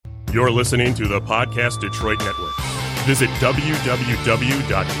You're listening to the Podcast Detroit Network. Visit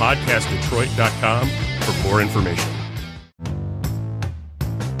www.podcastdetroit.com for more information.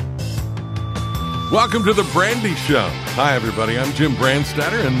 Welcome to the Brandy Show. Hi, everybody. I'm Jim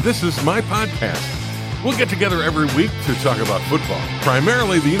Brandstatter, and this is my podcast. We'll get together every week to talk about football,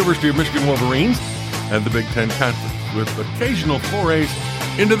 primarily the University of Michigan Wolverines and the Big Ten Conference, with occasional forays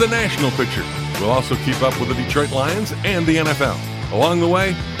into the national picture. We'll also keep up with the Detroit Lions and the NFL. Along the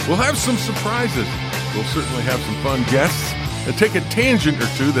way, we'll have some surprises. We'll certainly have some fun guests and take a tangent or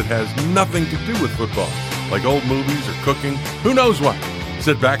two that has nothing to do with football, like old movies or cooking, who knows what.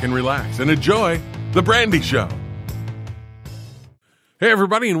 Sit back and relax and enjoy the Brandy Show. Hey,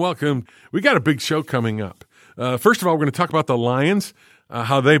 everybody, and welcome. We got a big show coming up. First of all, we're going to talk about the Lions,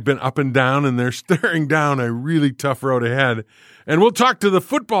 how they've been up and down, and they're staring down a really tough road ahead. And we'll talk to the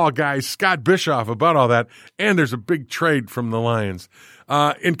football guy, Scott Bischoff, about all that. And there's a big trade from the Lions.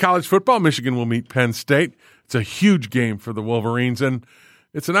 In college football, Michigan will meet Penn State. It's a huge game for the Wolverines, and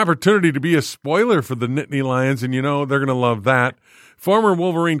it's an opportunity to be a spoiler for the Nittany Lions, and you know they're going to love that. Former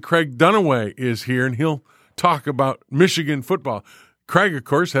Wolverine Craig Dunaway is here, and he'll talk about Michigan football. Craig, of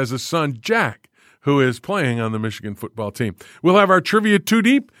course, has a son, Jack, who is playing on the Michigan football team. We'll have our Trivia Two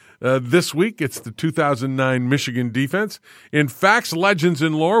Deep. This week, it's the 2009 Michigan defense. In Facts, Legends,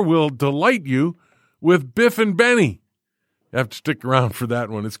 and Lore, we'll delight you with Biff and Benny. You have to stick around for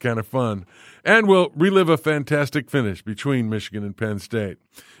that one. It's kind of fun. And we'll relive a fantastic finish between Michigan and Penn State.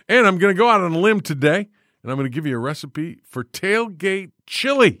 And I'm going to go out on a limb today, and I'm going to give you a recipe for tailgate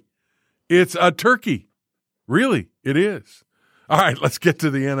chili. It's a turkey. Really, it is. All right, let's get to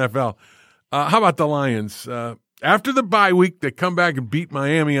the NFL. How about the Lions? After the bye week, they come back and beat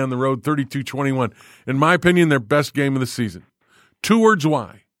Miami on the road 32-21. In my opinion, their best game of the season. 2 words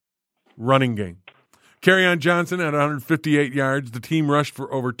why. Running game. Kerryon Johnson had 158 yards. The team rushed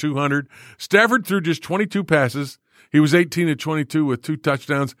for over 200. Stafford threw just 22 passes. He was 18-22 with 2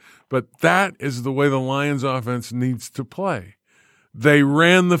 touchdowns. But that is the way the Lions offense needs to play. They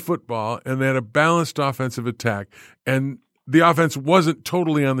ran the football, and they had a balanced offensive attack. And the offense wasn't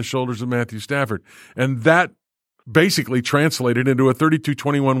totally on the shoulders of Matthew Stafford. And that basically translated into a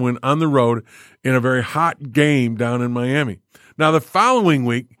 32-21 win on the road in a very hot game down in Miami. Now, the following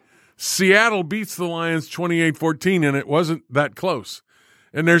week, Seattle beats the Lions 28-14, and it wasn't that close.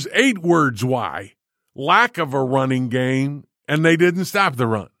 And there's 8 words why. Lack of a running game, and they didn't stop the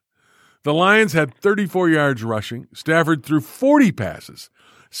run. The Lions had 34 yards rushing. Stafford threw 40 passes.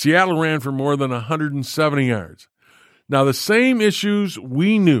 Seattle ran for more than 170 yards. Now, the same issues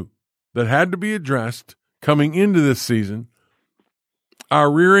we knew that had to be addressed coming into this season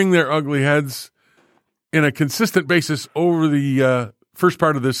are rearing their ugly heads in a consistent basis over the first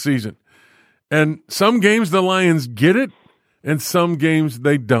part of this season. And some games the Lions get it, and some games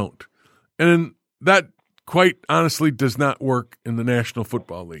they don't. And that, quite honestly, does not work in the National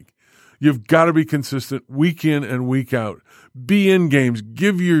Football League. You've got to be consistent week in and week out. Be in games.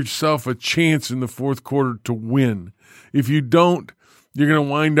 Give yourself a chance in the fourth quarter to win. If you don't, you're going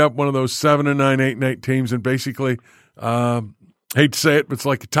to wind up one of those 7-9, 8-8 teams, and basically, hate to say it, but it's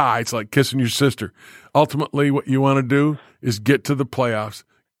like a tie. It's like kissing your sister. Ultimately, what you want to do is get to the playoffs,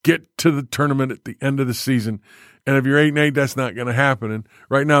 get to the tournament at the end of the season. And if you're 8-8, that's not going to happen. And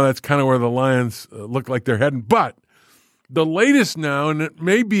right now, that's kind of where the Lions look like they're heading. But the latest now, and it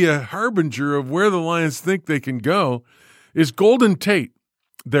may be a harbinger of where the Lions think they can go, is Golden Tate,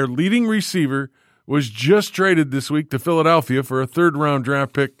 their leading receiver, was just traded this week to Philadelphia for a 3rd-round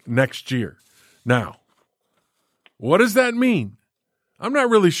draft pick next year. Now, what does that mean? I'm not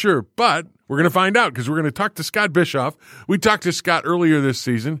really sure, but we're going to find out because we're going to talk to Scott Bischoff. We talked to Scott earlier this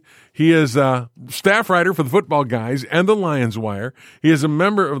season. He is a staff writer for the Football Guys and the Lions Wire. He is a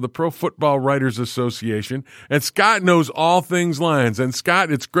member of the Pro Football Writers Association, and Scott knows all things Lions. And,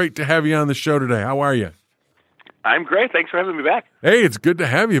 Scott, it's great to have you on the show today. How are you? I'm great. Thanks for having me back. Hey, it's good to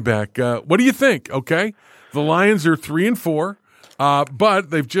have you back. What do you think? Okay, the Lions are 3-4,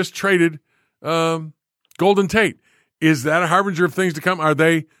 but they've just traded Golden Tate. Is that a harbinger of things to come? Are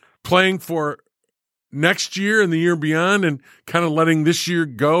they playing for next year and the year beyond, and kind of letting this year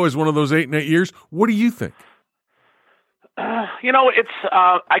go as one of those 8-8 years? What do you think? It's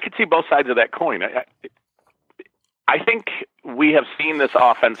I could see both sides of that coin. I think we have seen this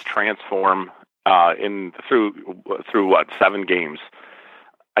offense transform through what, 7 games.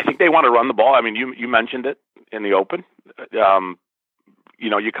 I think they want to run the ball. I mean, you mentioned it in the open.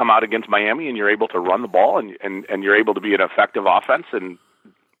 You come out against Miami and you're able to run the ball and you're able to be an effective offense. And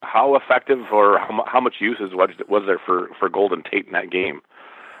how effective or how much usage was there for Golden Tate in that game,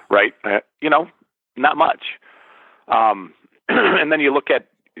 right? Not much. And then you look at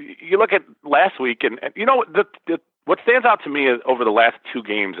you look at last week, and what stands out to me is over the last two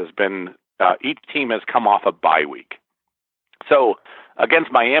games has been each team has come off a bye week. So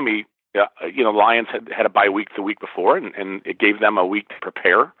against Miami, Lions had a bye week the week before, and it gave them a week to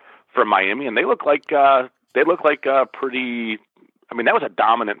prepare for Miami, and they look like pretty. I mean, that was a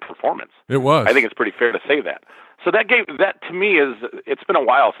dominant performance. It was. I think it's pretty fair to say that. So that to me it's been a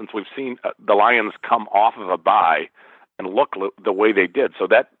while since we've seen the Lions come off of a bye and look the way they did. So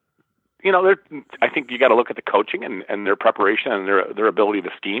that, I think you got to look at the coaching and their preparation and their ability to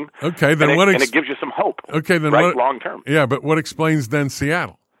scheme. Okay, then and it gives you some hope. Okay, then right, long term. Yeah, but what explains then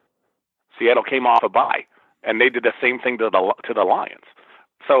Seattle? Seattle came off a bye, and they did the same thing to the Lions.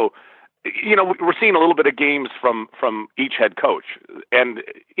 So, we're seeing a little bit of games from each head coach, and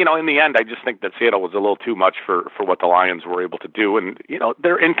in the end, I just think that Seattle was a little too much for what the Lions were able to do, and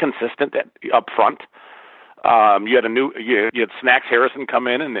they're inconsistent up front. You had Snacks Harrison come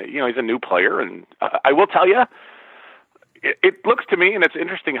in, and he's a new player, and I will tell you, it looks to me, and it's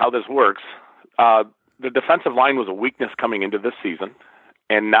interesting how this works. The defensive line was a weakness coming into this season,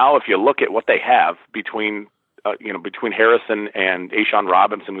 and now if you look at what they have between Harrison and A'Shawn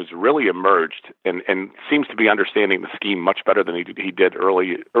Robinson, who's really emerged and seems to be understanding the scheme much better than he did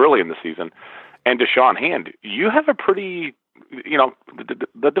early in the season, and Deshaun Hand, you have a pretty,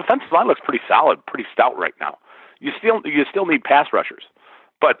 the defensive line looks pretty solid, pretty stout right now. You still need pass rushers,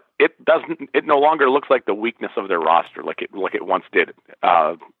 but it no longer looks like the weakness of their roster like it once did.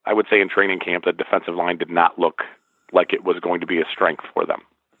 I would say in training camp, the defensive line did not look like it was going to be a strength for them.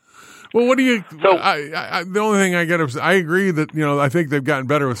 Well, what do you? So, the only thing I get is I agree that I think they've gotten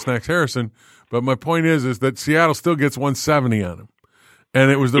better with Snacks Harrison, but my point is that Seattle still gets 170 on him,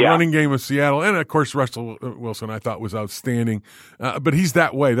 and it was the running game of Seattle, and of course Russell Wilson I thought was outstanding, but he's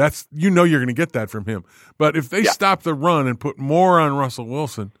that way. That's you're going to get that from him. But if they stop the run and put more on Russell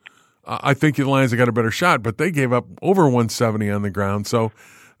Wilson, I think the Lions have got a better shot. But they gave up over 170 on the ground, so.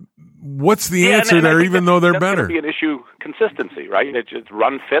 What's the answer there? Even though they're better, be an issue consistency, right? It just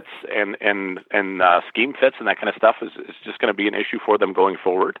run fits and scheme fits and that kind of stuff is just going to be an issue for them going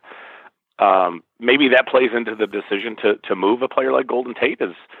forward. Maybe that plays into the decision to move a player like Golden Tate.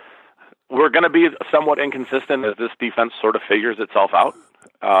 Is we're going to be somewhat inconsistent as this defense sort of figures itself out.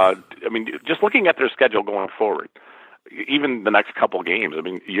 I mean, just looking at their schedule going forward, even the next couple games. I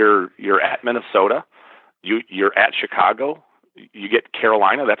mean, you're at Minnesota, you're at Chicago. You get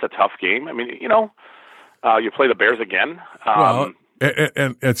Carolina. That's a tough game. I mean, you play the Bears again.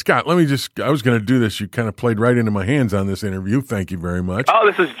 And Scott, I was going to do this. You kind of played right into my hands on this interview. Thank you very much. Oh,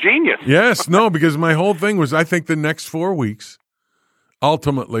 this is genius. Yes, no, because my whole thing was I think the next 4 weeks,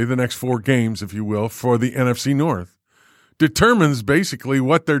 ultimately the next 4 games, if you will, for the NFC North, determines basically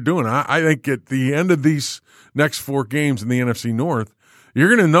what they're doing. I think at the end of these next 4 games in the NFC North, you're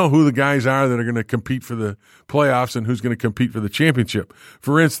going to know who the guys are that are going to compete for the playoffs and who's going to compete for the championship.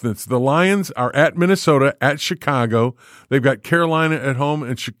 For instance, the Lions are at Minnesota, at Chicago. They've got Carolina at home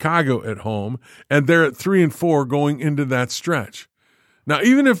and Chicago at home, and they're at 3-4 going into that stretch. Now,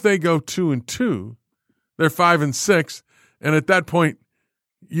 even if they go 2-2, they're 5-6, and at that point,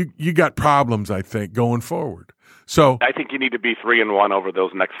 you got problems, I think, going forward. So I think you need to be 3-1 over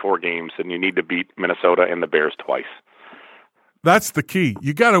those next 4 games, and you need to beat Minnesota and the Bears twice. That's the key.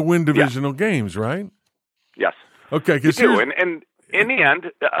 You got to win divisional games, right? Yes. Okay. You do. And in the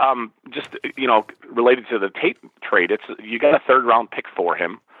end, just related to the Tate trade, you got a 3rd-round pick for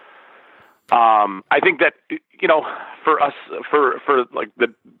him. I think that for us, for like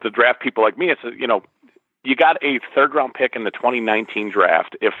the draft people like me, it's you got a 3rd-round pick in the 2019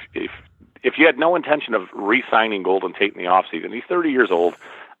 draft. If you had no intention of re-signing Golden Tate in the offseason, he's 30 years old.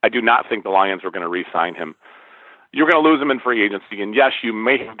 I do not think the Lions were going to re-sign him. You're going to lose him in free agency, and yes, you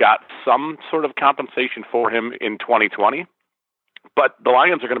may have got some sort of compensation for him in 2020, but the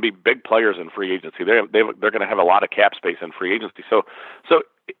Lions are going to be big players in free agency. They're going to have a lot of cap space in free agency. So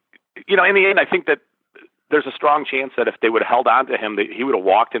in the end, I think that there's a strong chance that if they would have held on to him, he would have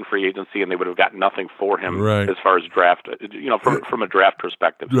walked in free agency, and they would have got nothing for him as far as draft. From a draft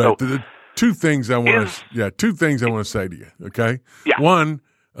perspective. Right. So, two things I want to say to you. Okay. Yeah. One.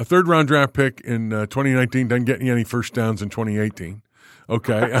 A 3rd-round draft pick in 2019 doesn't get you any first downs in 2018.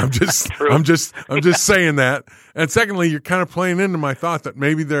 Okay, I'm just saying that. And secondly, you're kind of playing into my thought that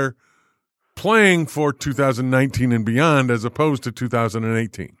maybe they're playing for 2019 and beyond as opposed to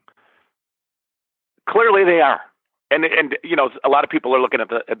 2018. Clearly, they are. And a lot of people are looking at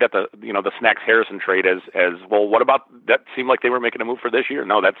the Snacks Harrison trade as well. What about that? Seemed like they were making a move for this year.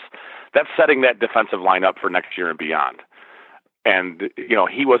 No, that's setting that defensive line up for next year and beyond. And,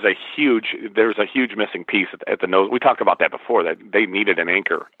 there's a huge missing piece at the nose. We talked about that before, that they needed an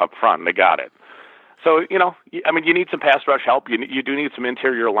anchor up front, and they got it. So, you need some pass rush help. You do need some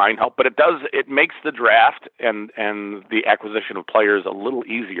interior line help, but it makes the draft and the acquisition of players a little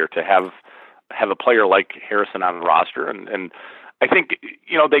easier to have a player like Harrison on the roster. And I think,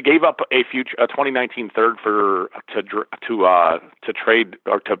 they gave up a 2019 third to trade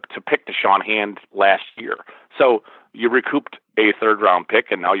or to pick Deshaun Hand last year. So you recouped a third round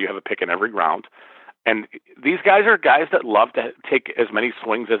pick, and now you have a pick in every round. And these guys are guys that love to take as many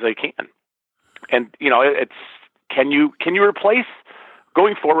swings as they can. And, can you replace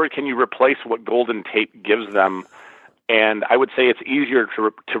going forward? Can you replace what Golden Tate gives them? And I would say it's easier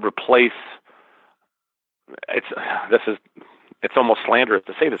to replace. It's almost slanderous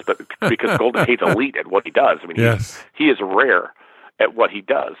to say this, but because Golden Tate's elite at what he does. I mean, yes. he is rare at what he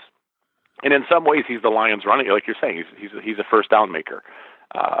does. And in some ways, he's the Lions running, like you're saying. He's a first down maker,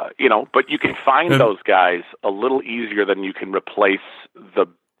 But you can find those guys a little easier than you can replace the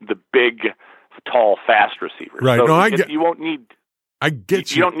big, tall, fast receivers. Right? So you won't need. I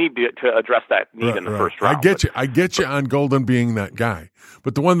get you. You don't need to address that need in the first round. I get you on Golden being that guy.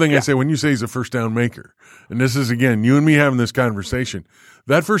 But the one thing I say when you say he's a first down maker, and this is again you and me having this conversation,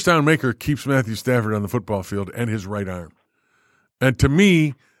 that first down maker keeps Matthew Stafford on the football field and his right arm. And to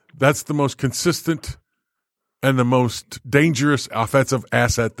me, that's the most consistent and the most dangerous offensive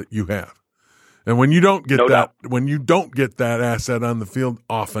asset that you have. And when you don't get when you don't get that asset on the field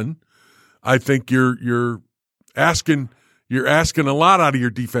often, I think you're asking a lot out of your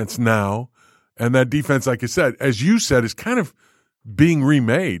defense now. And that defense, like I said, as you said, is kind of being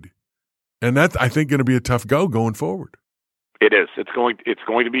remade. And that's, I think, going to be a tough go going forward. It is. It's going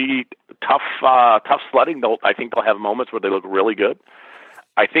to be tough sledding. I think they'll have moments where they look really good.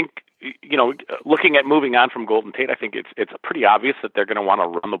 I think, looking at moving on from Golden Tate, I think it's pretty obvious that they're going to want to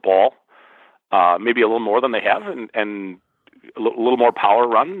run the ball, maybe a little more than they have, and a little more power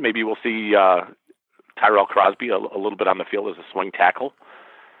run. Maybe we'll see Tyrell Crosby a little bit on the field as a swing tackle.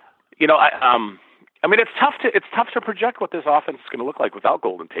 It's tough to project what this offense is going to look like without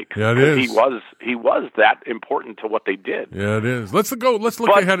Golden Tate. Yeah, it is. He was that important to what they did. Yeah, it is. Let's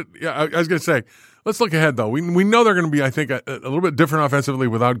look ahead. Yeah, I was going to say, let's look ahead though. We know they're going to be, I think, a little bit different offensively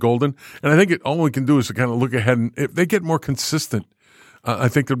without Golden, and I think all we can do is to kind of look ahead, and if they get more consistent, I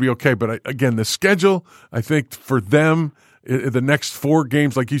think they'll be okay. But again, the schedule, I think for them, the next 4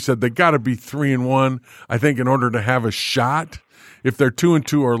 games, like you said, they got to be 3-1. I think in order to have a shot. If they're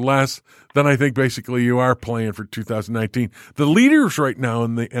 2-2 or less, then I think basically you are playing for 2019. The leaders right now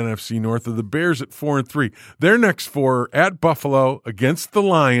in the NFC North are the Bears at 4-3. Their next 4 are at Buffalo, against the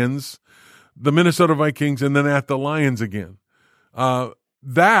Lions, the Minnesota Vikings, and then at the Lions again.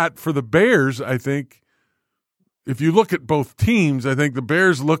 That for the Bears, I think, if you look at both teams, I think the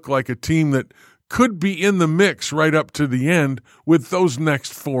Bears look like a team that could be in the mix right up to the end with those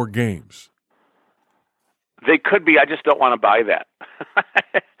next 4 games. They could be. I just don't want to buy that.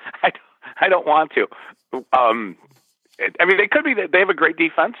 I don't want to. They could be. They have a great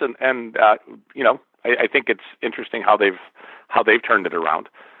defense, and I think it's interesting how they've turned it around.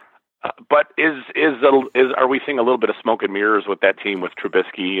 But are we seeing a little bit of smoke and mirrors with that team with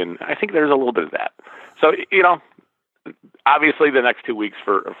Trubisky? And I think there's a little bit of that. So obviously the next 2 weeks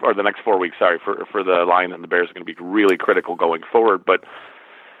or the next 4 weeks, for the Lions and the Bears are going to be really critical going forward. But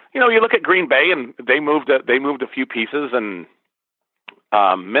you look at Green Bay, and they moved a few pieces, and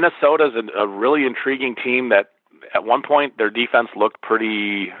Minnesota's a really intriguing team that at one point their defense looked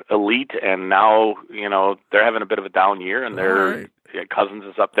pretty elite, and now they're having a bit of a down year, and Cousins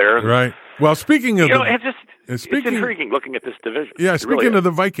is up there. Right. Well, speaking of it's intriguing looking at this division. Yeah, speaking of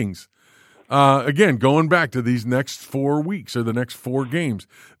the Vikings. Again, going back to these next 4 weeks or the next 4 games,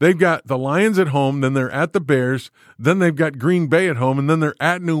 they've got the Lions at home, then they're at the Bears, then they've got Green Bay at home, and then they're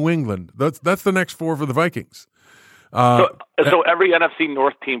at New England. That's the next 4 for the Vikings. So every NFC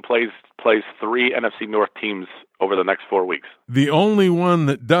North team plays 3 NFC North teams over the next 4 weeks. The only one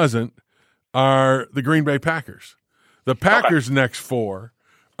that doesn't are the Green Bay Packers. The Packers' next 4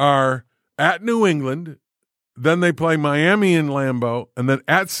 are at New England. Then they play Miami and Lambeau, and then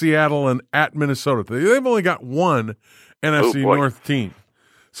at Seattle and at Minnesota. They've only got 1 NFC North team.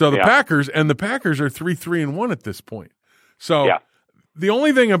 So the Packers are 3-1 at this point. So the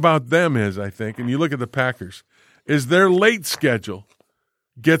only thing about them is, I think, and you look at the Packers, is their late schedule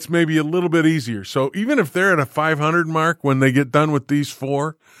gets maybe a little bit easier. So even if they're at a 500 mark when they get done with these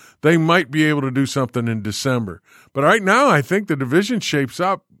 4, they might be able to do something in December. But right now, I think the division shapes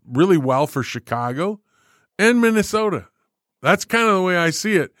up really well for Chicago and Minnesota. That's kind of the way I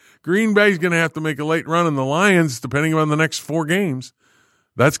see it. Green Bay's going to have to make a late run, and the Lions, depending on the next 4 games,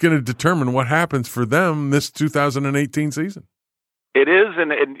 that's going to determine what happens for them this 2018 season. It is,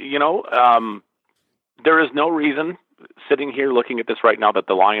 and there is no reason sitting here looking at this right now that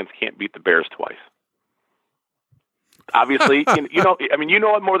the Lions can't beat the Bears twice. Obviously, you know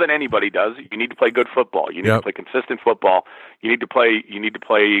it more than anybody does. You need to play good football. You need to play consistent football. You need to play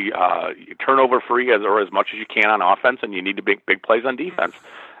turnover free as much as you can on offense, and you need to make big plays on defense.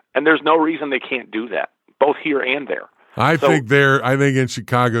 And there's no reason they can't do that, both here and there. I think in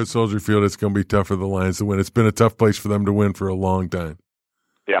Chicago at Soldier Field, it's going to be tough for the Lions to win. It's been a tough place for them to win for a long time.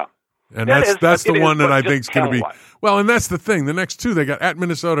 Yeah. And that's the one that I think is going to be – well, and that's the thing. The next 2, they got at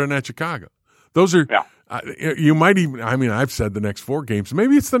Minnesota and at Chicago. Those are you might even – I mean, I've said the next 4 games.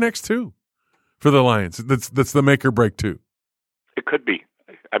 Maybe it's the next 2 for the Lions. That's the make or break 2. It could be.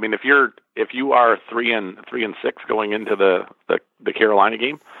 I mean, if you are 3-6 going into the Carolina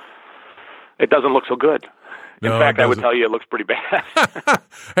game, it doesn't look so good. In fact, I would tell you it looks pretty bad.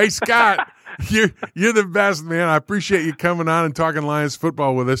 Hey, Scott, you're the best, man. I appreciate you coming on and talking Lions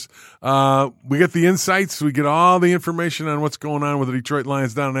football with us. We get the insights. We get all the information on what's going on with the Detroit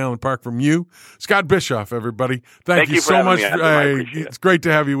Lions down in Allen Park from you. Scott Bischoff, everybody. Thank you so much. It's great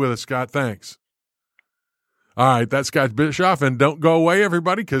to have you with us, Scott. Thanks. All right, that's Scott Bischoff, and don't go away,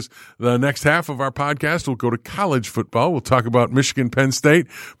 everybody, because the next half of our podcast will go to college football. We'll talk about Michigan, Penn State.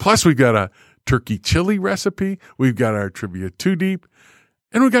 Plus, we've got a turkey chili recipe. We've got our trivia 2 deep,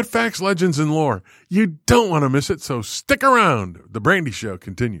 and we've got facts, legends, and lore. You don't want to miss it, so stick around. The Brandy Show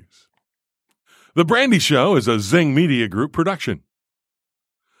continues. The Brandy Show is a Zing Media Group production.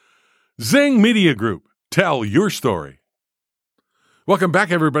 Zing Media Group. Tell your story. Welcome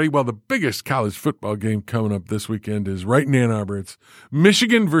back, everybody. Well, the biggest college football game coming up this weekend is right in Ann Arbor. It's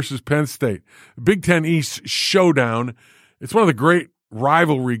Michigan versus Penn State. Big Ten East showdown. It's one of the great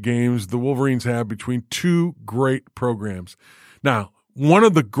rivalry games the Wolverines have between 2 great programs. Now, one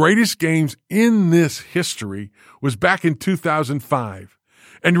of the greatest games in this history was back in 2005.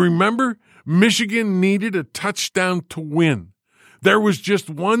 And remember, Michigan needed a touchdown to win. There was just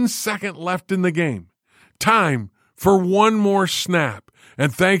 1 second left in the game. Time for one more snap.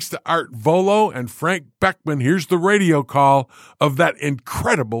 And thanks to Art Volo and Frank Beckman, here's the radio call of that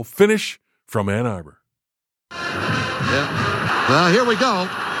incredible finish from Ann Arbor. Yeah. Well, here we go.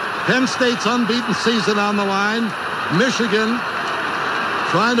 Penn State's unbeaten season on the line. Michigan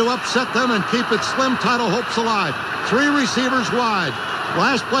trying to upset them and keep its slim title hopes alive. 3 receivers wide.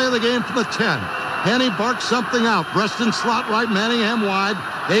 Last play of the game from the 10. Henny barks something out. Breaston slot right, Manningham wide.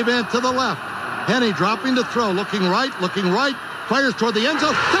 Avent to the left. Henny dropping to throw. Looking right. Fires toward the end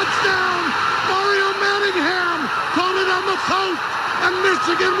zone. Touchdown! Mario Manningham caught it on the post, and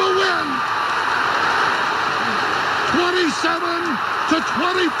Michigan will win. 27-25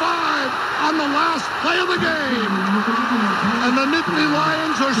 on the last play of the game. And the Nittany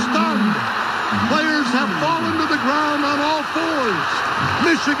Lions are stunned. Players have fallen to the ground on all 4s.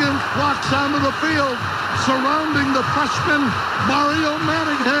 Michigan flocks onto the field, surrounding the freshman Mario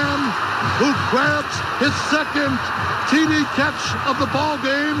Manningham, who grabs his second TD catch of the ball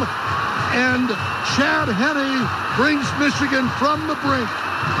game. And Chad Henne brings Michigan from the brink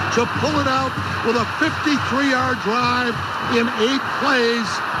to pull it out with a 53-yard drive in 8 plays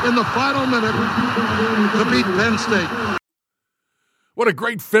in the final minute to beat Penn State. What a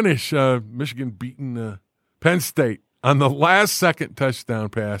great finish. Michigan beating Penn State on the last second touchdown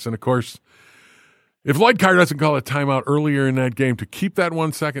pass. And, of course, if Lloyd Carr doesn't call a timeout earlier in that game to keep that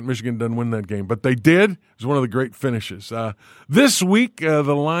 1 second, Michigan doesn't win that game. But they did. It was one of the great finishes. This week, the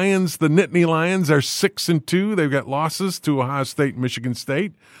Nittany Lions are 6-2. They've got losses to Ohio State and Michigan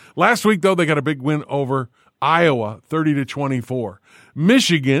State. Last week, though, they got a big win over Iowa, 30-24.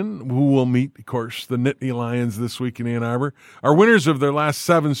 Michigan, who will meet, of course, the Nittany Lions this week in Ann Arbor, are winners of their last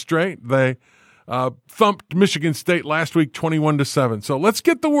 7 straight. They thumped Michigan State last week 21-7. So let's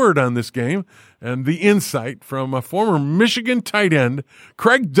get the word on this game and the insight from a former Michigan tight end.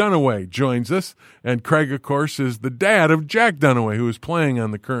 Craig Dunaway joins us. And Craig, of course, is the dad of Jack Dunaway, who is playing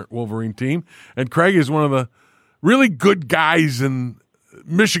on the current Wolverine team. And Craig is one of the really good guys in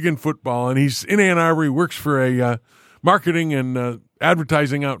Michigan football, and he's in Ann Arbor. He works for a marketing and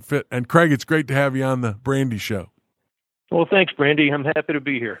advertising outfit. And Craig, it's great to have you on the Brandy Show. Well, thanks, Brandy. I'm happy to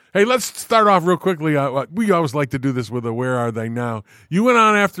be here. Hey, let's start off real quickly. We always like to do this with a Where Are They Now? You went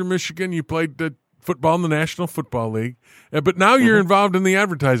on after Michigan. You played football in the National Football League. But now you're involved in the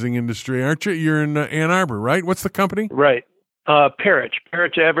advertising industry, aren't you? You're in Ann Arbor, right? What's the company? Right. Parrich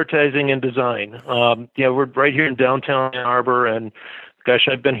Advertising and Design. We're right here in downtown Ann Arbor, and gosh,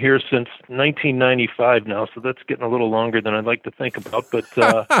 I've been here since 1995 now, so that's getting a little longer than I'd like to think about. But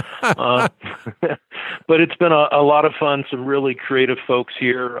but it's been a lot of fun. Some really creative folks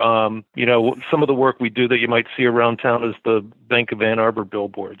here. Some of the work we do that you might see around town is the Bank of Ann Arbor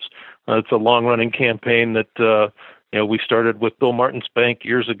billboards. It's a long-running campaign that we started with Bill Martin's bank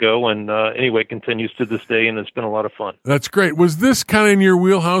years ago, and anyway, continues to this day, and it's been a lot of fun. That's great. Was this kind of in your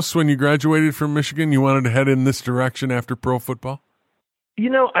wheelhouse when you graduated from Michigan? You wanted to head in this direction after pro football?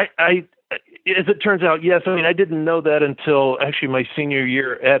 I as it turns out, yes. I mean, I didn't know that until actually my senior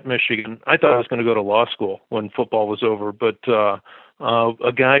year at Michigan. I thought I was going to go to law school when football was over, but a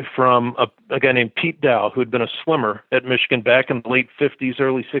guy named Pete Dow, who had been a swimmer at Michigan back in the late 50s,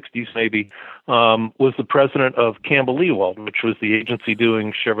 early 60s maybe, was the president of Campbell Ewald, which was the agency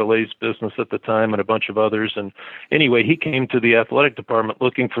doing Chevrolet's business at the time and a bunch of others. And anyway, he came to the athletic department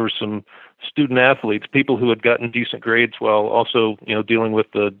looking for some student athletes, people who had gotten decent grades while also, dealing with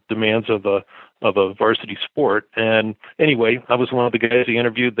the demands of a varsity sport. And anyway, I was one of the guys he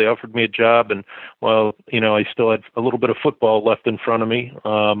interviewed. They offered me a job, and I still had a little bit of football left in front of me.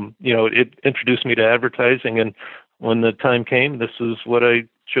 It introduced me to advertising, and when the time came, this is what I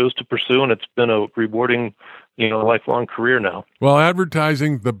chose to pursue, and it's been a rewarding, lifelong career now. Well,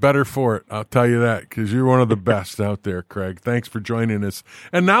 advertising, the better for it. I'll tell you that, because you're one of the best out there, Craig. Thanks for joining us.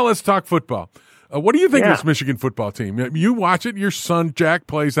 And now let's talk football. What do you think of this Michigan football team? You watch it. Your son Jack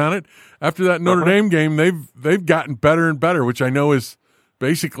plays on it. After that Notre Dame game, they've gotten better and better, which I know is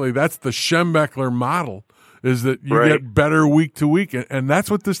basically that's the Schembechler model, is that you get better week to week, and that's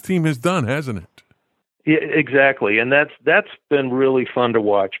what this team has done, hasn't it? Yeah, exactly, and that's been really fun to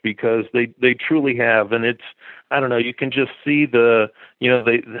watch because they truly have, and it's, I don't know, you can just see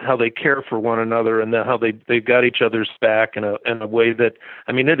how they care for one another and how they've got each other's back in a way that,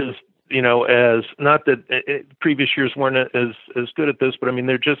 I mean, it is. As not that previous years weren't as good at this, but I mean,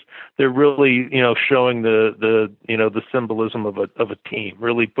 they're really, showing the symbolism of a team,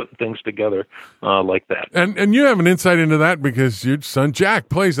 really putting things together like that. And you have an insight into that because your son Jack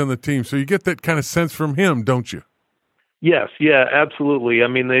plays on the team, so you get that kind of sense from him, don't you? Yes, yeah, absolutely. I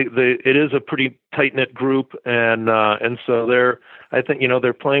mean, it is a pretty tight-knit group, and so I think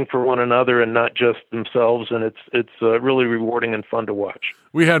they're playing for one another and not just themselves, and it's really rewarding and fun to watch.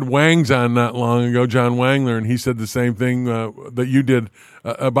 We had Wangs on not long ago, John Wangler, and he said the same thing that you did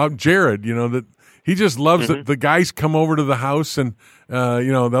about Jared. That he just loves that the guys come over to the house and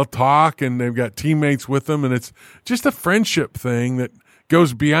they'll talk, and they've got teammates with them, and it's just a friendship thing that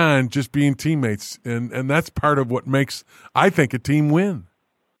goes beyond just being teammates, and that's part of what makes, I think, a team win.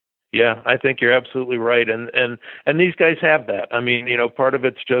 Yeah, I think you're absolutely right, and these guys have that. I mean, part of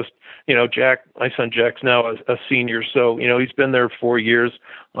it's just, Jack, my son Jack's now a senior, so he's been there 4 years,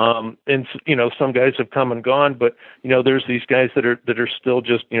 and some guys have come and gone, but there's these guys that are still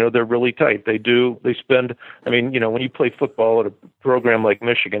just, they're really tight. They spend. I mean, when you play football at a program like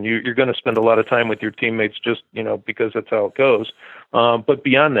Michigan, you're going to spend a lot of time with your teammates, just because that's how it goes. But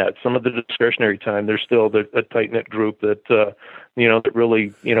beyond that, some of the discretionary time, there's still a tight-knit group that that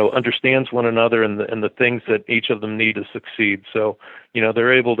really understands one another and the things that each of them need to succeed. So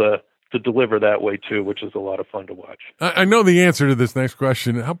they're able to deliver that way too, which is a lot of fun to watch. I know the answer to this next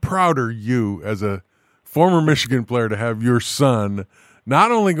question. How proud are you as a former Michigan player to have your son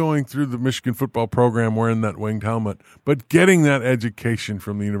not only going through the Michigan football program wearing that winged helmet, but getting that education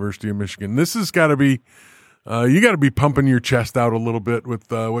from the University of Michigan? This has got to be you got to be pumping your chest out a little bit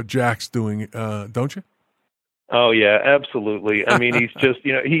with what Jack's doing, don't you? Oh yeah, absolutely. I mean, he's just,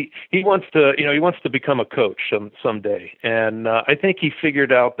 he wants to become a coach someday. And I think he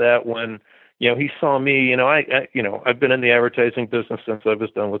figured out that when, he saw me, I've been in the advertising business since I was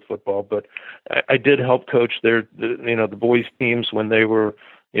done with football, but I did help coach the boys teams when they were,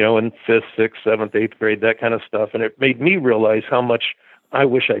 in 5th, 6th, 7th, 8th grade, that kind of stuff. And it made me realize how much I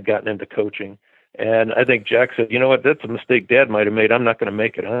wish I'd gotten into coaching. And I think Jack said, what, that's a mistake Dad might have made. I'm not going to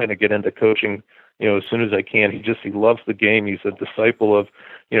make it. I'm going to get into coaching, as soon as I can. He loves the game. He's a disciple of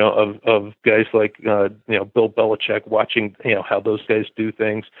guys like, Bill Belichick, watching, how those guys do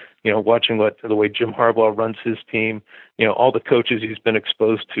things, watching the way Jim Harbaugh runs his team, all the coaches he's been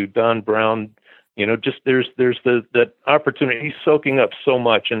exposed to, Don Brown, just there's that opportunity. He's soaking up so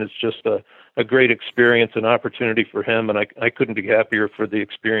much, and it's just a great experience and opportunity for him, and I couldn't be happier for the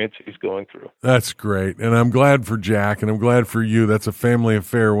experience he's going through. That's great, and I'm glad for Jack, and I'm glad for you. That's a family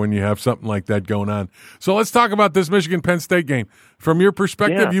affair when you have something like that going on. So let's talk about this Michigan-Penn State game. From your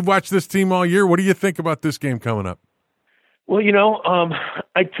perspective, You've watched this team all year. What do you think about this game coming up? Well,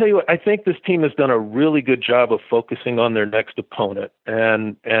 I tell you what, I think this team has done a really good job of focusing on their next opponent.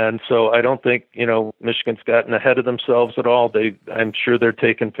 And so I don't think, Michigan's gotten ahead of themselves at all. I'm sure they're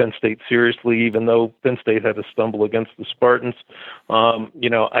taking Penn State seriously, even though Penn State had to stumble against the Spartans.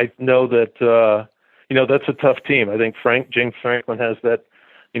 I know that, that's a tough team. I think James Franklin has that,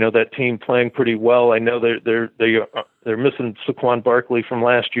 that team playing pretty well. I know they're missing Saquon Barkley from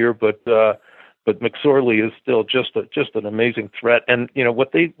last year, but McSorley is still just an amazing threat. And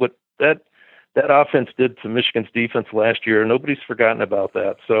what that offense did to Michigan's defense last year, nobody's forgotten about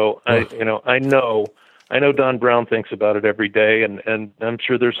that. So I know Don Brown thinks about it every day, and I'm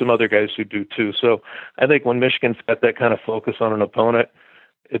sure there's some other guys who do too. So I think when Michigan's got that kind of focus on an opponent,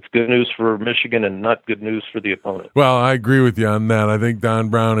 it's good news for Michigan and not good news for the opponent. Well, I agree with you on that. I think Don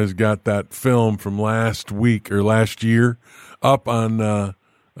Brown has got that film from last week or last year up on the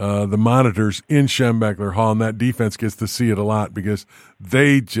monitors in Schembechler Hall, and that defense gets to see it a lot because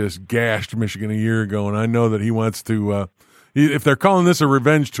they just gashed Michigan a year ago, and I know that he wants to if they're calling this a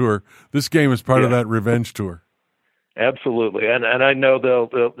revenge tour, this game is part of that revenge tour. Absolutely, and I know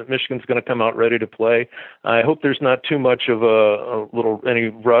that Michigan's going to come out ready to play. I hope there's not too much of any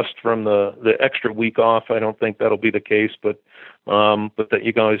rust from the extra week off. I don't think that'll be the case, but that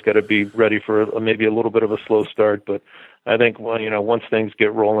you always got to be ready for maybe a little bit of a slow start. But I think once things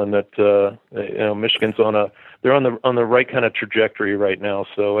get rolling, that Michigan's on the right kind of trajectory right now.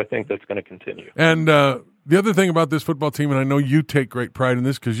 So I think that's going to continue. And the other thing about this football team, and I know you take great pride in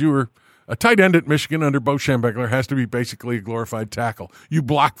this because you were a tight end at Michigan under Bo Schembechler, has to be basically a glorified tackle. You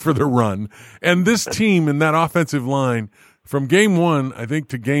block for the run. And this team and that offensive line from game 1, I think,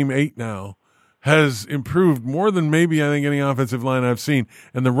 to game 8 now has improved more than maybe I think any offensive line I've seen.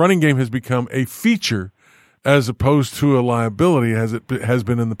 And the running game has become a feature as opposed to a liability as it has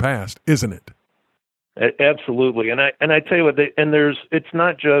been in the past, isn't it? Absolutely. And I tell you what, it's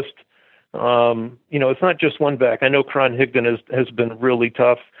not just, it's not just one back. I know Cron Higdon has been really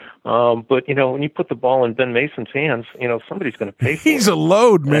tough. But when you put the ball in Ben Mason's hands, somebody's going to pay for it. He's a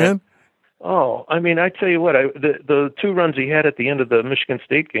load, man. I tell you what, the 2 runs he had at the end of the Michigan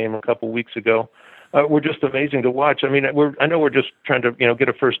State game a couple weeks ago were just amazing to watch. I know we're just trying to, get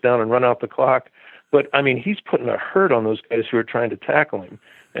a first down and run out the clock, but he's putting a hurt on those guys who are trying to tackle him.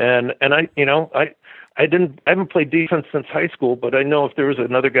 And I haven't played defense since high school, but I know if there was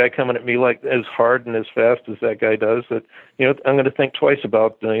another guy coming at me like as hard and as fast as that guy does, that I'm going to think twice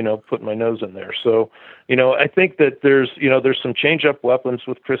about putting my nose in there. So I think that there's some change-up weapons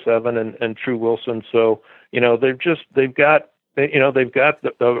with Chris Evan and True Wilson. So they've got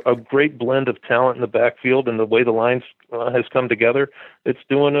a great blend of talent in the backfield, and the way the lines has come together, they're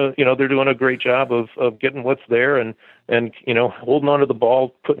doing a great job of getting what's there and holding on to the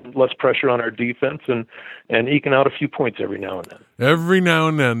ball, putting less pressure on our defense, and eking out a few points every now and then. Every now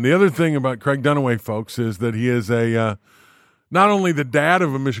and then. The other thing about Craig Dunaway, folks, is that he is not only the dad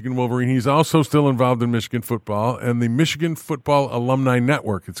of a Michigan Wolverine, he's also still involved in Michigan football and the Michigan Football Alumni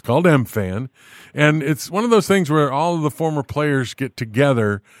Network. It's called MFAN, and it's one of those things where all of the former players get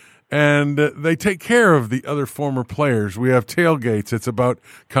together and they take care of the other former players. We have tailgates. It's about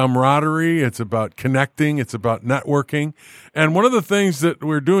camaraderie. It's about connecting. It's about networking. And one of the things that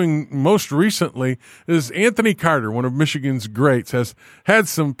we're doing most recently is Anthony Carter, one of Michigan's greats, has had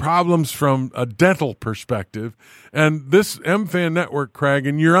some problems from a dental perspective. And this MFAN network, Craig,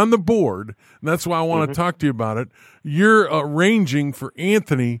 and you're on the board, and that's why I want to talk to you about it. You're arranging for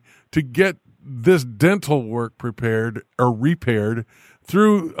Anthony to get this dental work prepared or repaired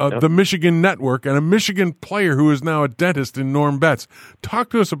through the Michigan network and a Michigan player who is now a dentist in Norm Betts. Talk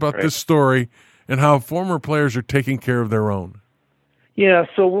to us about this story and how former players are taking care of their own. Yeah,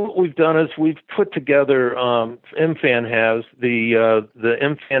 so what we've done is we've put together, MFAN has the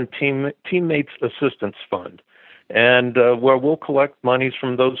MFAN Teammates Assistance Fund, and where we'll collect monies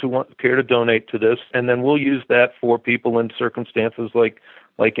from those who care to donate to this, and then we'll use that for people in circumstances like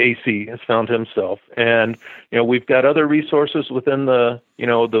AC has found himself. And, we've got other resources within the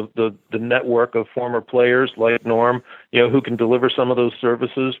network of former players like Norm, who can deliver some of those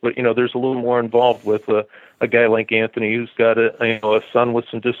services. But, there's a little more involved with a guy like Anthony who's got a son with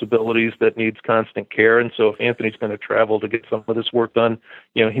some disabilities that needs constant care. And so if Anthony's going to travel to get some of this work done,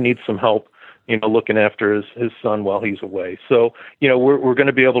 he needs some help, looking after his son while he's away. So, we're going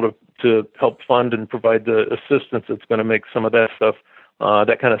to be able to help fund and provide the assistance that's going to make some of that stuff,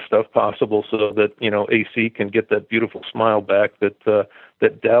 that kind of stuff possible, so that AC can get that beautiful smile back that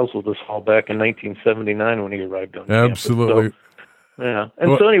dazzled us all back in 1979 when he arrived on campus. Absolutely. So, yeah.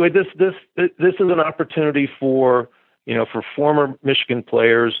 And so anyway, this is an opportunity for for former Michigan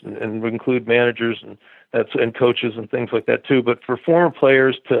players, and we include managers and coaches and things like that too, but for former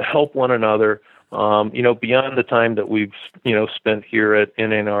players to help one another, beyond the time that we've, spent here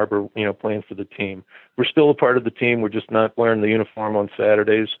in Ann Arbor, playing for the team. We're still a part of the team. We're just not wearing the uniform on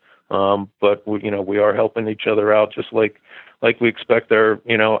Saturdays. But we are helping each other out, just like we expect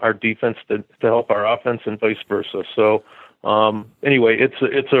our defense to help our offense, and vice versa. So anyway,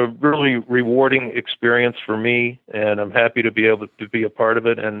 it's a really rewarding experience for me, and I'm happy to be able to be a part of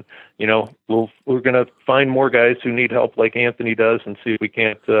it. And we're going to find more guys who need help like Anthony does, and see if we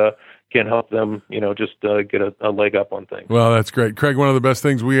can't help them, just get a leg up on things. Well, that's great. Craig, one of the best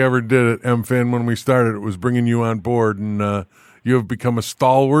things we ever did at MFin when we started it was bringing you on board, and you have become a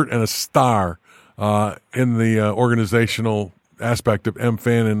stalwart and a star in the organizational aspect of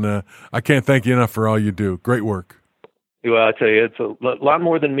MFin, and I can't thank you enough for all you do. Great work. Well, I tell you, it's a lot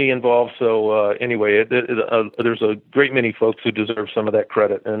more than me involved. So anyway, there's a great many folks who deserve some of that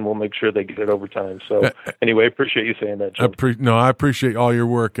credit, and we'll make sure they get it over time. So anyway, I appreciate you saying that, Jim. I appreciate all your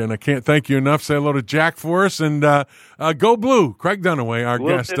work, and I can't thank you enough. Say hello to Jack for us, and go Blue. Craig Dunaway, our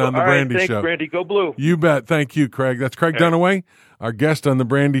guest on the Brandy Show. Thanks, Brandy. Go Blue. You bet. Thank you, Craig. That's Craig Dunaway, our guest on the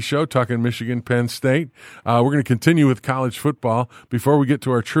Brandy Show, talking Michigan, Penn State. We're going to continue with college football. Before we get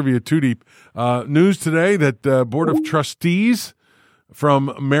to our Trivia Two Deep, news today that Board of Trustees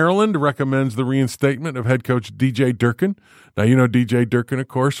from Maryland recommends the reinstatement of head coach DJ Durkin. Now, DJ Durkin, of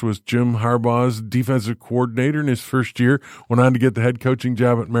course, was Jim Harbaugh's defensive coordinator in his first year, went on to get the head coaching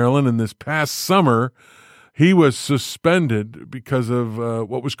job at Maryland, and this past summer he was suspended because of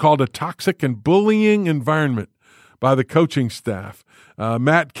what was called a toxic and bullying environment by the coaching staff.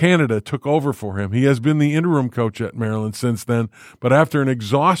 Matt Canada took over for him. He has been the interim coach at Maryland since then, but after an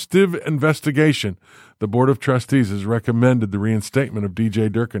exhaustive investigation, the Board of Trustees has recommended the reinstatement of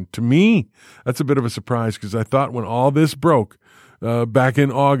DJ Durkin. To me, that's a bit of a surprise, because I thought when all this broke back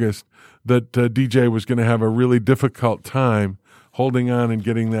in August that DJ was going to have a really difficult time holding on and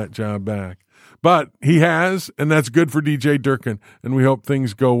getting that job back. But he has, and that's good for DJ Durkin, and we hope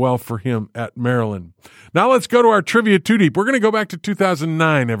things go well for him at Maryland. Now let's go to our Trivia Two Deep. We're going to go back to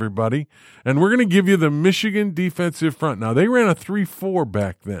 2009, everybody, and we're going to give you the Michigan defensive front. Now, they ran a 3-4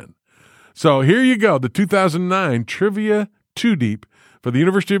 back then. So here you go, the 2009 Trivia Two Deep for the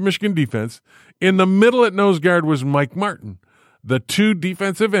University of Michigan defense. In the middle at nose guard was Mike Martin. The two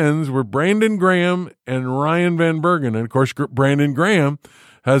defensive ends were Brandon Graham and Ryan Van Bergen. And, of course, Brandon Graham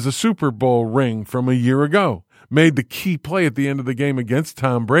has a Super Bowl ring from a year ago, made the key play at the end of the game against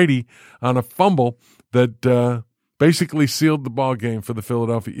Tom Brady on a fumble that basically sealed the ball game for the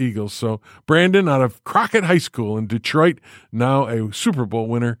Philadelphia Eagles. So Brandon, out of Crockett High School in Detroit, now a Super Bowl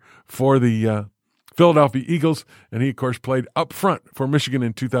winner for the Philadelphia Eagles, and he, of course, played up front for Michigan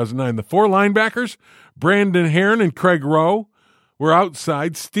in 2009. The four linebackers, Brandon Herron and Craig Rowe, were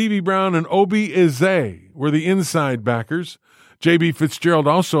outside. Stevie Brown and Obi Izay were the inside backers. J.B. Fitzgerald,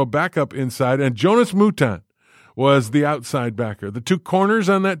 also a backup inside, and Jonas Mouton was the outside backer. The two corners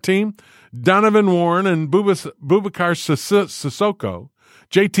on that team, Donovan Warren and Bubakar Sissoko.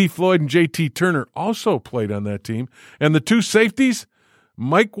 J.T. Floyd and J.T. Turner also played on that team. And the two safeties,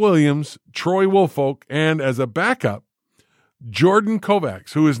 Mike Williams, Troy Woolfolk, and as a backup, Jordan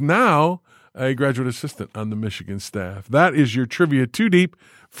Kovacs, who is now a graduate assistant on the Michigan staff. That is your Trivia Two Deep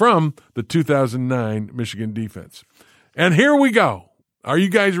from the 2009 Michigan defense. And here we go. Are you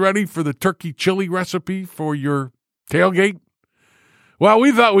guys ready for the turkey chili recipe for your tailgate? Well,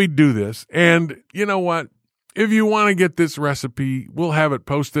 we thought we'd do this. And you know what? If you want to get this recipe, we'll have it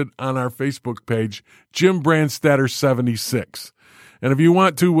posted on our Facebook page, Jim Brandstatter 76. And if you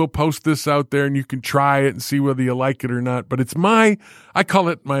want to, we'll post this out there and you can try it and see whether you like it or not. But it's I call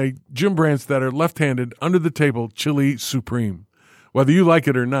it my Jim Brandstatter left-handed under the table chili supreme. Whether you like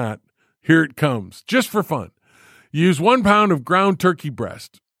it or not, here it comes, just for fun. Use 1 pound of ground turkey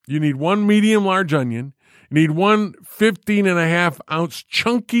breast. You need 1 medium large onion. You need 1 15.5-ounce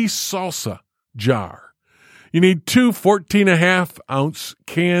chunky salsa jar. You need 2 14.5-ounce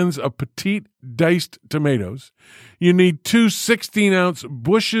cans of petite diced tomatoes. You need 2 16-ounce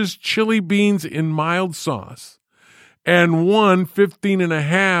Bush's chili beans in mild sauce. And 1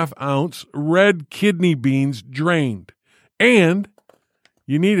 15.5-ounce red kidney beans drained. And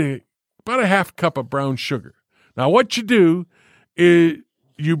you need about a half cup of brown sugar. Now, what you do is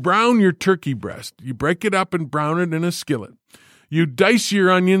you brown your turkey breast. You break it up and brown it in a skillet. You dice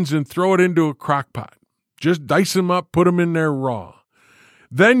your onions and throw it into a crock pot. Just dice them up, put them in there raw.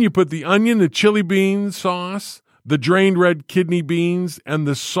 Then you put the onion, the chili bean sauce, the drained red kidney beans, and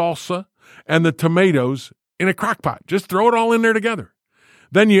the salsa, and the tomatoes in a crock pot. Just throw it all in there together.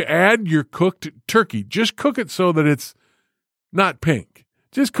 Then you add your cooked turkey. Just cook it so that it's not pink.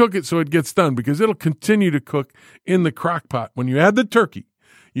 Just cook it so it gets done, because it'll continue to cook in the crock pot. When you add the turkey,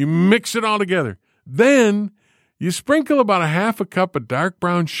 you mix it all together. Then you sprinkle about a half a cup of dark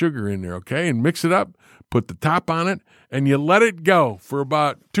brown sugar in there, okay, and mix it up. Put the top on it, and you let it go for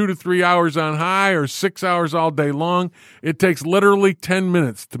about 2 to 3 hours on high, or 6 hours all day long. It takes literally 10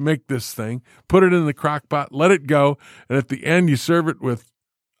 minutes to make this thing. Put it in the crock pot, let it go, and at the end you serve it with,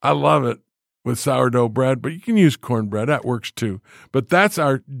 I love it, with sourdough bread, but you can use cornbread. That works too. But that's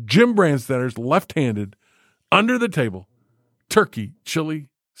our Jim Brandstedter's left-handed, under-the-table, turkey chili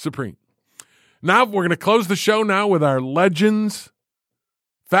supreme. Now we're going to close the show now with our Legends,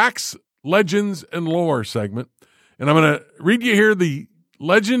 Facts, Legends, and Lore segment. And I'm going to read you here the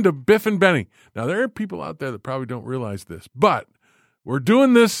legend of Biff and Benny. Now, there are people out there that probably don't realize this, but we're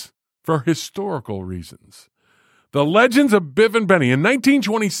doing this for historical reasons. The legends of Biff and Benny. In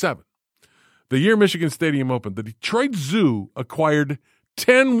 1927, the year Michigan Stadium opened, the Detroit Zoo acquired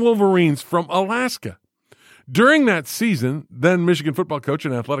 10 Wolverines from Alaska. During that season, then Michigan football coach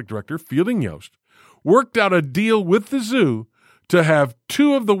and athletic director Fielding Yost worked out a deal with the zoo to have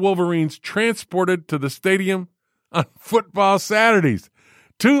 2 of the Wolverines transported to the stadium on football Saturdays.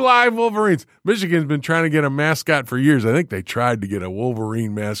 2 live Wolverines. Michigan's been trying to get a mascot for years. I think they tried to get a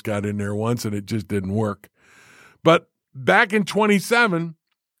Wolverine mascot in there once, and it just didn't work. But back in 27,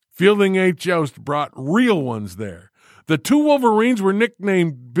 Fielding H. Yost brought real ones there. The 2 Wolverines were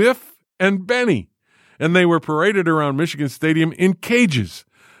nicknamed Biff and Benny, and they were paraded around Michigan Stadium in cages.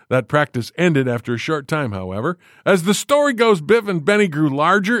 That practice ended after a short time, however. As the story goes, Biff and Benny grew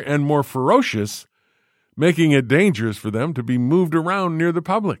larger and more ferocious, making it dangerous for them to be moved around near the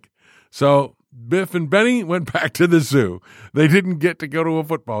public. So Biff and Benny went back to the zoo. They didn't get to go to a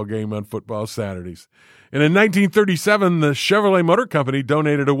football game on football Saturdays. And in 1937, the Chevrolet Motor Company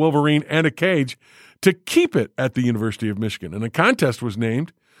donated a Wolverine and a cage to keep it at the University of Michigan. And a contest was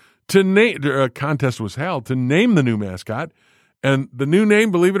held to name the new mascot. And the new name,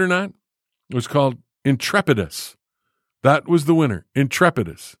 believe it or not, was called Intrepidus. That was the winner,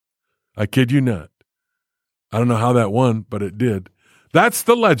 Intrepidus. I kid you not. I don't know how that won, but it did. That's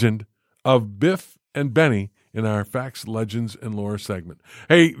the legend of Biff and Benny in our Facts, Legends, and Lore segment.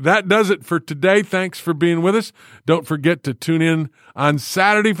 Hey, that does it for today. Thanks for being with us. Don't forget to tune in on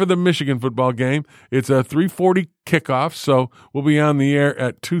Saturday for the Michigan football game. It's a 3:40 kickoff, so we'll be on the air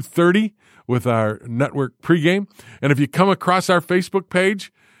at 2:30 with our network pregame. And if you come across our Facebook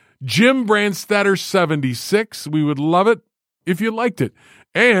page, Jim Brandstetter 76, we would love it if you liked it.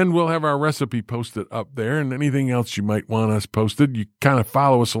 And we'll have our recipe posted up there, and anything else you might want us posted. You kind of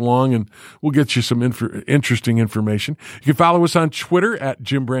follow us along, and we'll get you some interesting information. You can follow us on Twitter at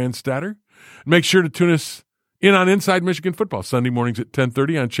Jim Brandstetter. Make sure to tune us in on Inside Michigan Football, Sunday mornings at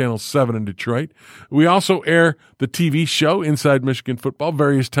 10:30 on Channel 7 in Detroit. We also air the TV show Inside Michigan Football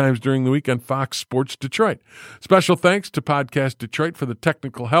various times during the week on Fox Sports Detroit. Special thanks to Podcast Detroit for the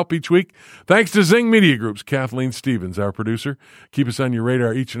technical help each week. Thanks to Zing Media Group's Kathleen Stevens, our producer. Keep us on your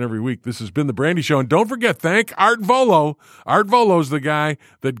radar each and every week. This has been The Brandy Show. And don't forget, thank Art Volo. Art Volo's the guy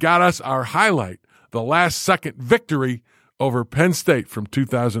that got us our highlight, the last-second victory over Penn State from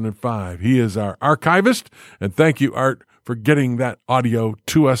 2005. He is our archivist, and thank you, Art, for getting that audio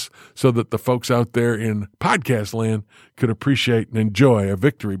to us so that the folks out there in podcast land could appreciate and enjoy a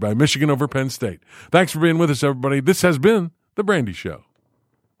victory by Michigan over Penn State. Thanks for being with us, everybody. This has been The Brandy Show.